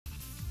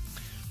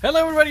Hello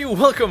everybody,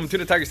 welcome to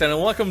the Tigerns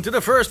and welcome to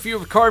the first view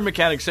of Car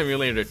Mechanic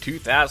Simulator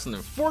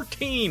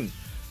 2014.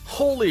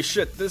 Holy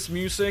shit, this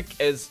music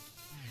is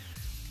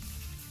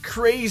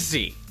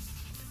crazy.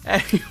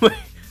 Anyway,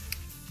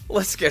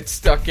 let's get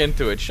stuck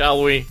into it,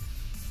 shall we?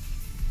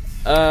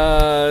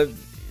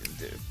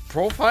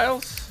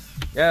 Profiles?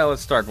 Yeah,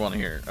 let's start one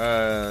here.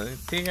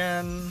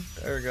 Tigerns,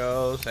 there we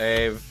go,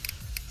 save.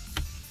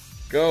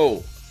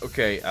 Go.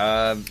 Okay,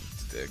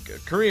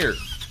 career.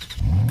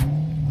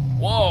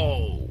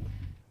 Whoa!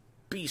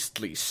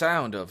 Beastly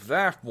sound of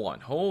that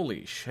one.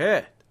 Holy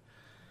shit.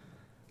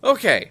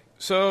 Okay,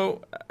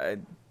 so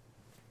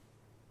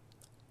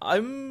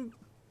I'm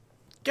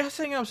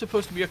guessing I'm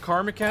supposed to be a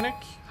car mechanic.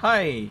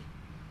 Hi.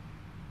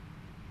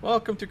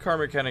 Welcome to Car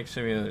Mechanic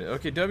Simulator.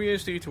 Okay,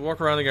 WSD to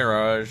walk around the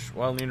garage.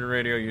 While near the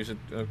radio, use it.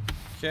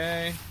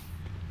 Okay.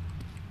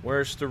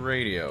 Where's the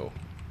radio?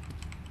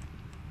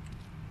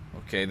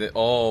 Okay,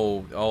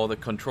 the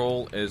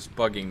control is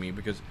bugging me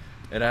because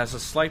it has a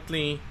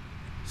slightly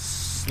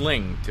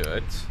sling to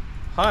it.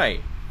 Hi.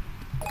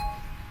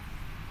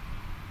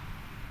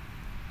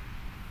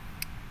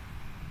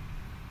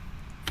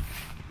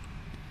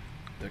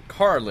 The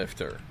car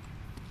lifter.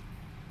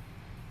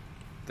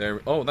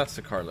 There. Oh, that's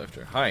the car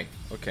lifter. Hi.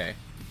 Okay.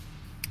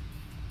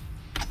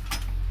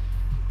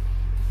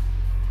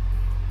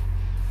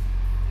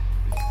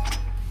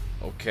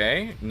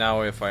 Okay.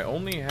 Now, if I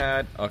only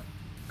had a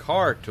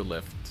car to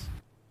lift,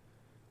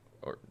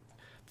 or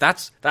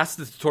that's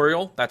the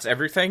tutorial. That's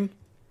everything.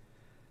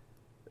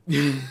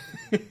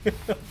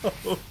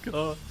 Oh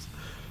god.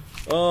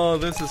 Oh,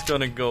 this is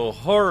gonna go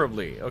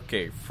horribly.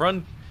 Okay,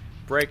 front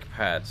brake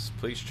pads.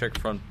 Please check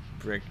front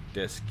brake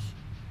disc.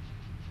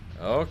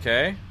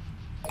 Okay.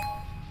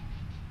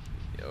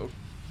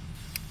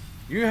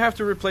 You have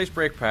to replace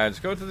brake pads.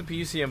 Go to the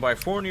PC and buy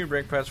 4 new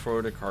brake pads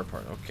for the car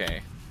part.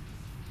 Okay.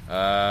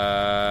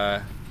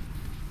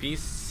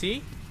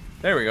 PC?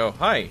 There we go.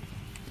 Hi.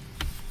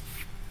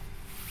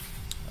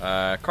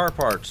 Car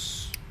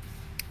parts.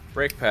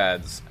 Brake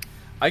pads.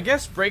 I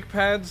guess brake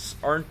pads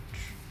aren't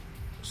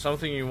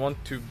something you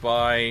want to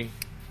buy,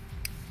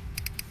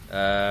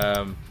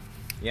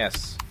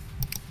 yes,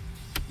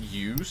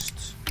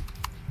 used.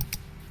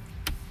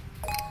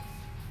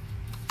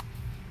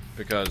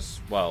 Because,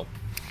 well,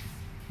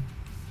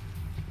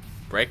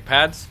 brake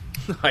pads,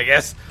 I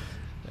guess.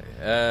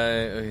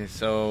 Okay,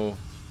 so,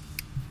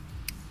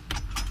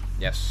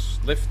 yes,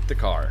 lift the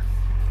car.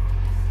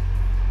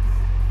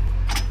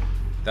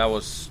 That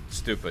was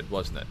stupid,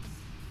 wasn't it?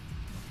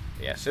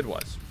 Yes, it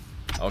was.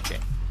 Okay.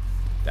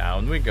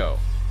 Down we go.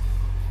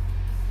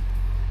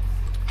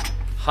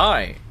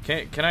 Hi.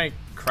 Can I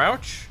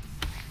crouch?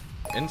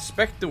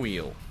 Inspect the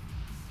wheel.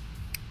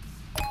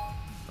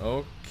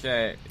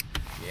 Okay.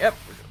 Yep.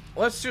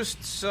 Let's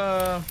just,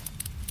 there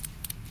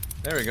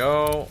we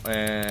go.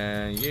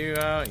 And you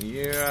out,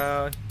 you,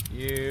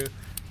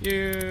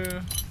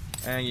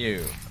 and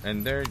you.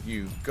 And there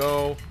you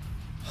go.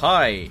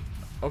 Hi.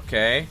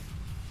 Okay.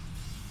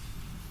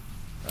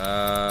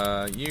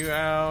 You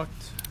out.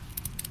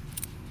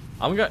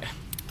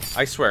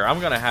 I swear,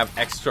 I'm gonna have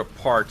extra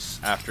parts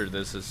after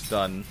this is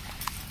done.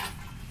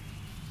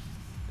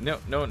 No,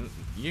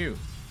 you.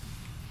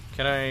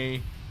 Can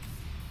I?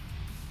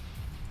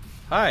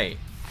 Hi.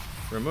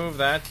 Remove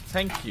that.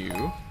 Thank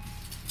you.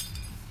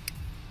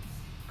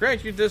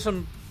 Great, you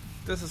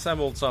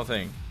disassembled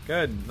something.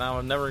 Good. Now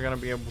I'm never gonna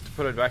be able to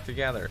put it back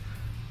together.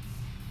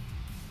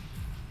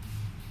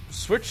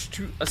 Switch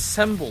to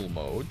assemble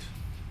mode.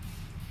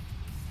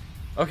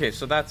 Okay,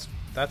 so that's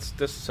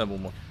disassemble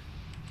mode.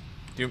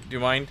 Do you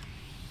mind?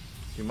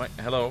 Do you mind?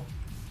 Hello?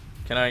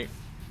 Can I?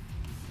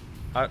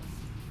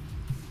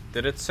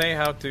 Did it say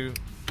how to?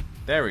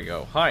 There we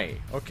go. Hi.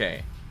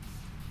 Okay.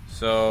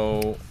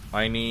 So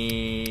I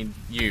need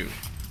you.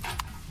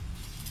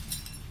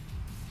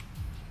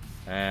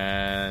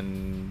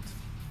 And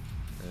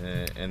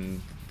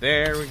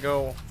there we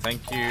go.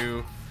 Thank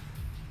you.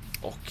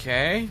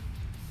 Okay.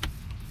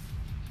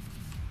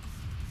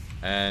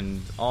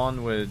 And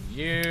on with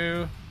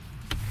you.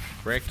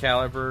 Brake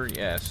caliper,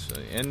 yes.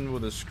 In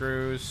with the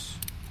screws.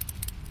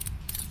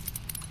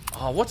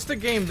 Oh, what's the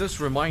game this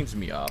reminds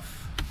me of?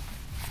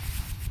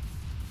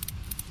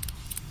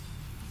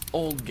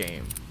 Old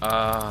game.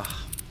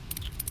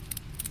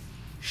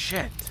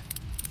 Shit.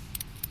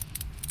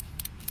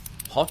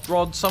 Hot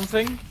Rod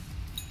something?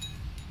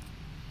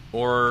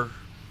 Or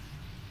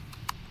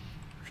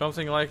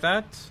something like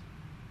that?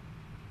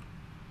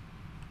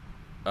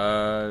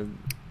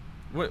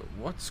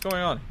 What's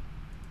going on?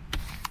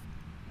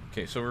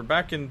 Okay, so we're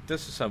back in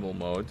disassemble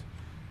mode.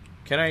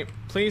 Can I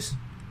please?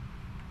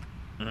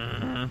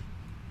 Can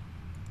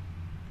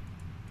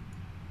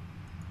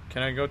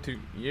I go to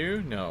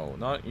you? No,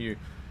 not you.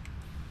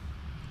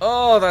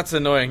 Oh, that's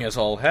annoying as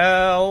all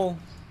hell.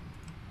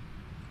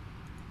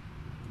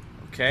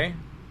 Okay.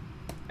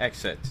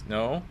 Exit.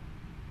 No.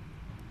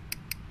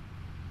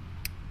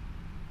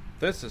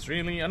 This is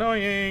really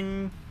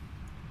annoying.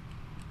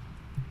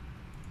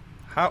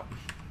 How?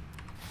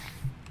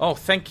 Oh,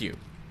 thank you.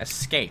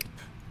 Escape.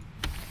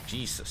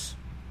 Jesus.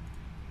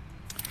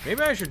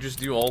 Maybe I should just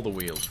do all the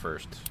wheels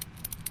first.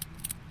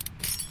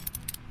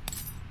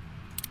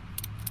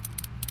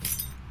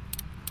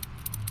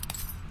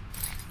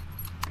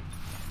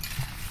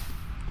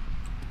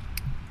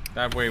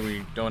 That way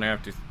we don't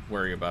have to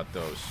worry about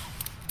those.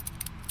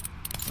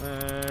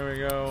 There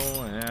we go,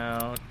 and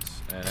out,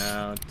 and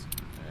out,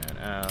 and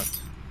out,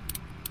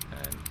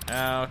 and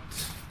out.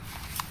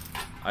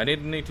 I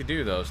didn't need to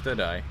do those, did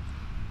I?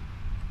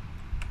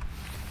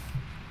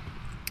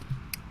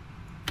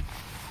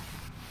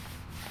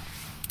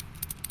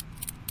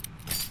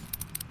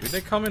 Do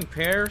they come in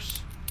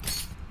pairs?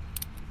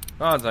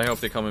 Odds, I hope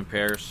they come in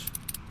pairs.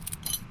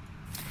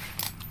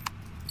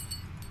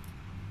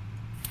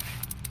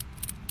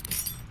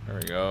 There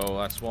we go,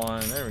 that's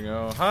one. There we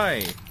go.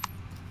 Hi!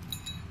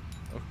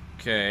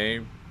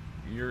 Okay,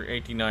 you're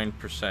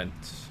 89%.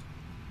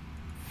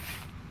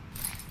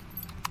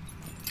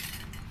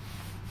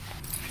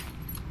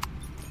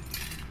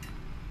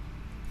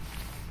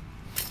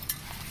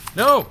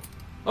 No!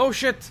 Oh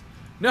shit!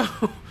 No!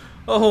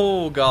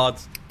 Oh god.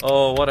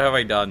 Oh, what have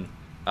I done?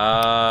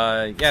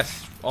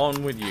 Yes,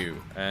 on with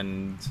you.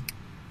 And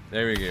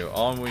there we go.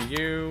 On with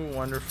you.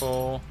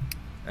 Wonderful.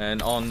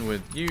 And on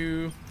with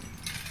you.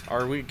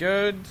 Are we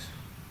good?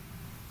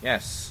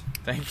 Yes.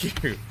 Thank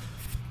you.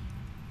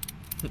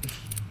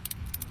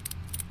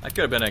 That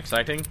could have been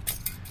exciting.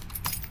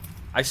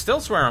 I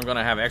still swear I'm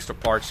gonna have extra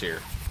parts here.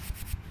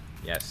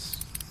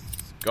 Yes.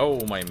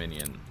 Go, my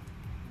minion.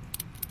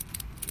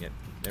 Yeah,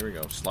 there we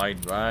go.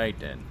 Slide right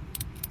in.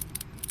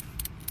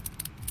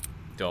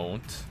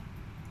 Don't.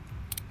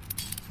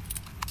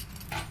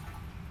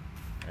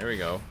 There we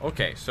go.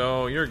 Okay,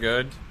 so you're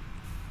good.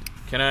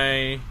 Can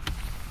I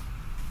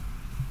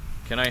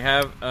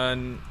have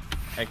an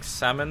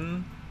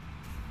examine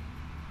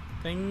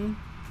thing?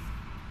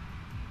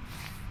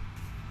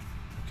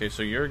 Okay,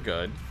 so you're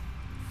good.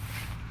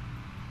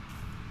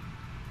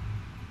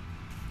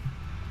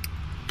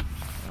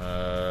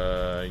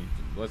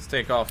 Let's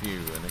take off you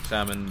and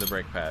examine the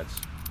brake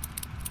pads.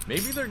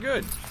 Maybe they're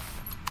good.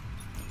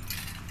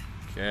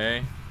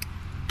 Okay.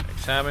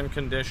 Examine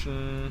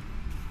condition.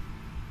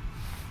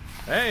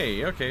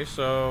 Hey, okay,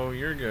 so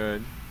you're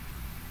good.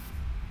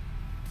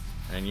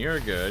 And you're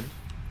good.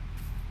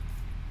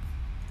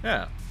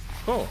 Yeah,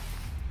 cool.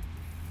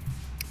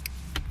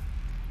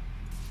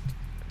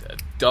 The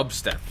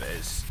dubstep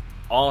is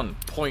on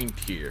point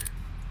here.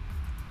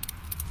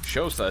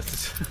 Shows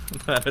us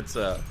that it's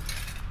a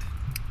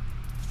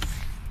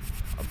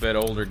bit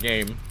older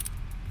game.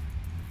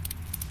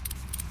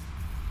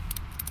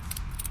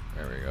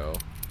 There we go.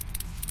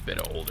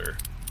 Bit older.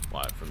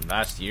 What, from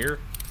last year?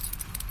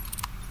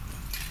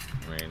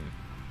 I mean,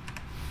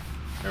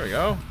 there we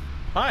go.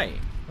 Hi.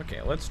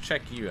 Okay, let's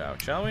check you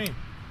out, shall we?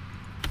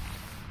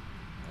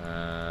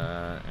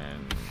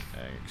 And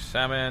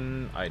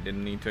examine. I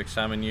didn't need to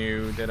examine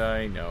you, did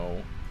I?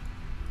 No.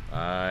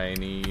 I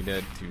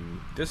needed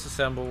to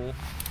disassemble.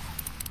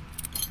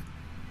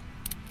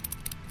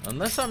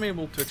 Unless I'm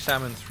able to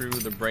examine through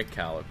the brake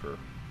caliper.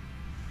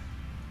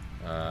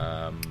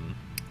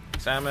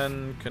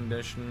 Examine,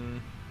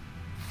 condition.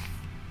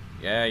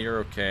 Yeah, you're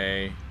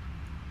okay.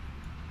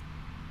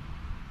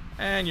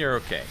 And you're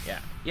okay, yeah.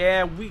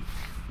 Yeah, we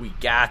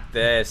got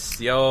this,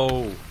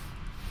 yo.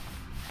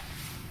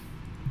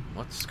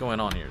 What's going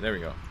on here? There we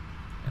go.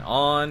 And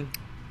on.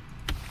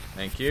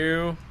 Thank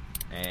you.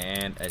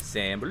 And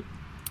assemble.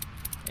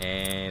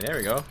 And there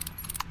we go.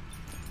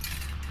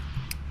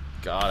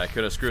 God, I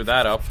could have screwed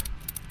that up.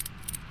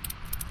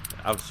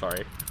 I'm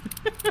sorry.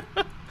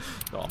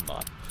 No, I'm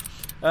not.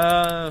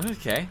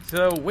 Okay.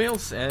 So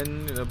wheels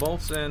and the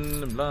bolts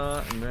and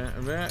blah, blah,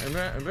 blah,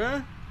 blah,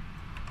 blah.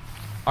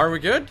 Are we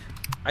good?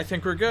 I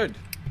think we're good.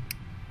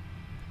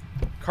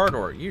 Car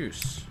door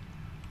use.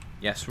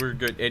 Yes, we're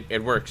good.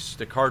 It works.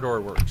 The car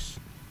door works.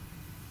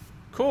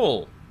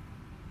 Cool.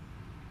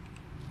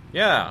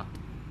 Yeah.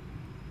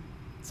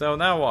 So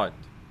now what?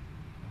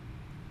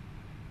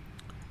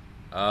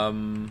 Are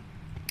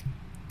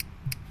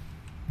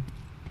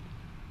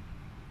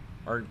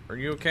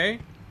you okay?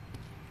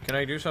 Can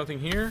I do something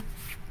here?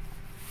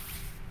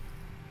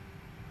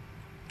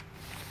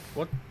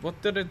 What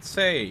did it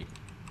say?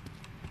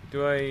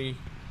 Do I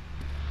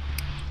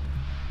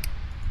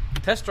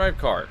test drive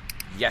car?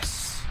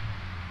 Yes.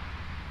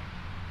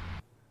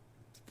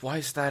 Why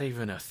is that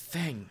even a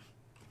thing?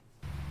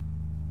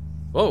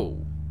 Whoa.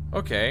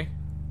 Okay.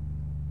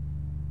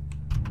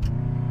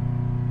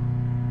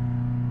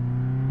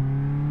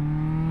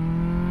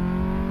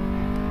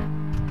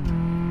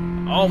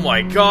 Oh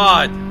my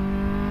god!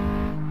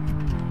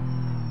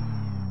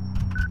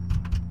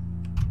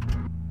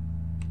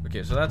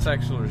 Okay, so that's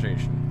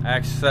acceleration.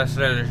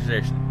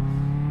 Acceleration.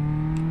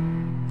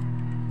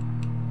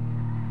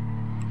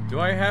 Do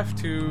I have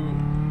to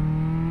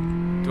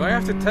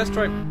test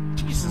drive?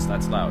 Jesus,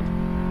 that's loud.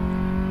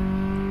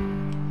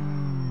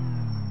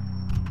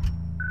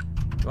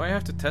 Do I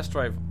have to test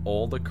drive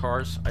all the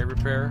cars I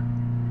repair?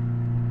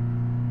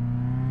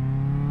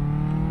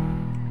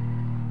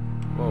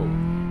 Whoa.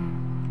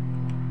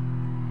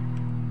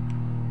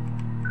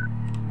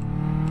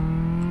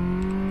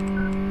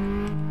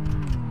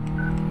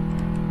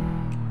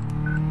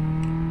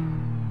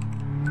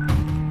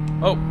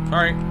 Oh,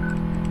 sorry.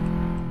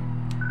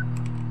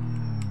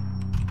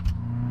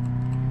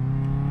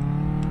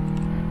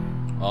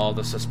 All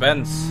the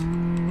suspense.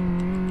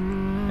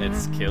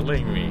 It's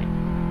killing me.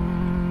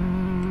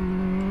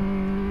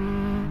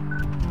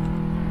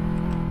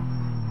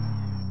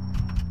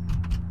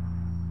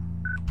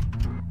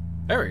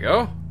 There we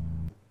go.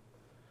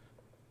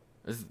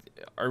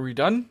 Are we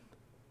done?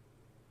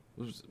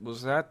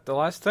 Was that the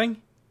last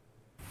thing?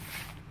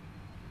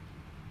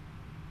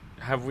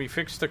 Have we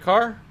fixed the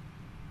car?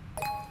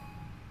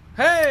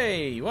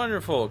 Hey!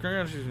 Wonderful!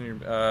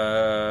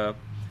 Congratulations.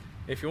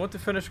 If you want to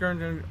finish,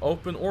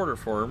 open order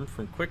form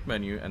from quick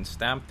menu and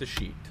stamp the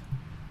sheet.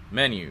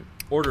 Menu,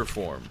 order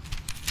form,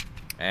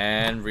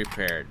 and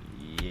repaired.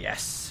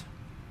 Yes.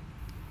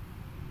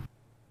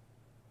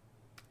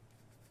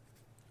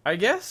 I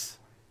guess.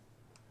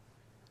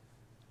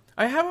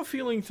 I have a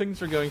feeling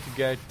things are going to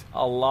get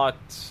a lot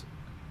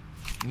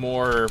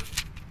more.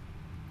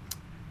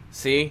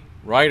 See,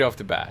 right off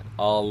the bat,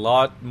 a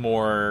lot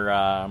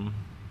more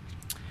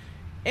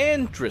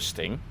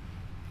interesting,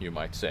 you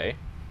might say.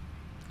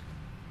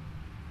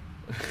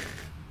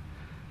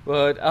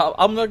 But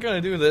I'm not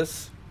gonna do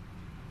this.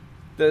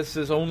 This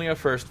is only a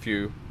first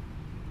view.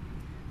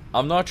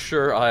 I'm not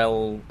sure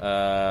I'll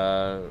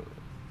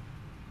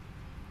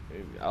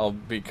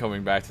be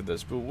coming back to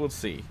this, but we'll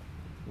see.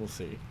 We'll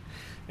see.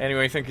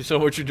 Anyway, thank you so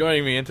much for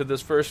joining me into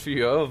this first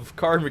view of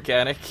Car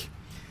Mechanic.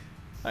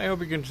 I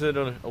hope you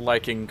consider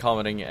liking,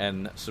 commenting,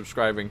 and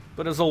subscribing.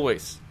 But as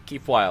always,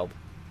 keep wild,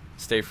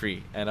 stay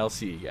free, and I'll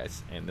see you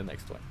guys in the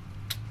next one.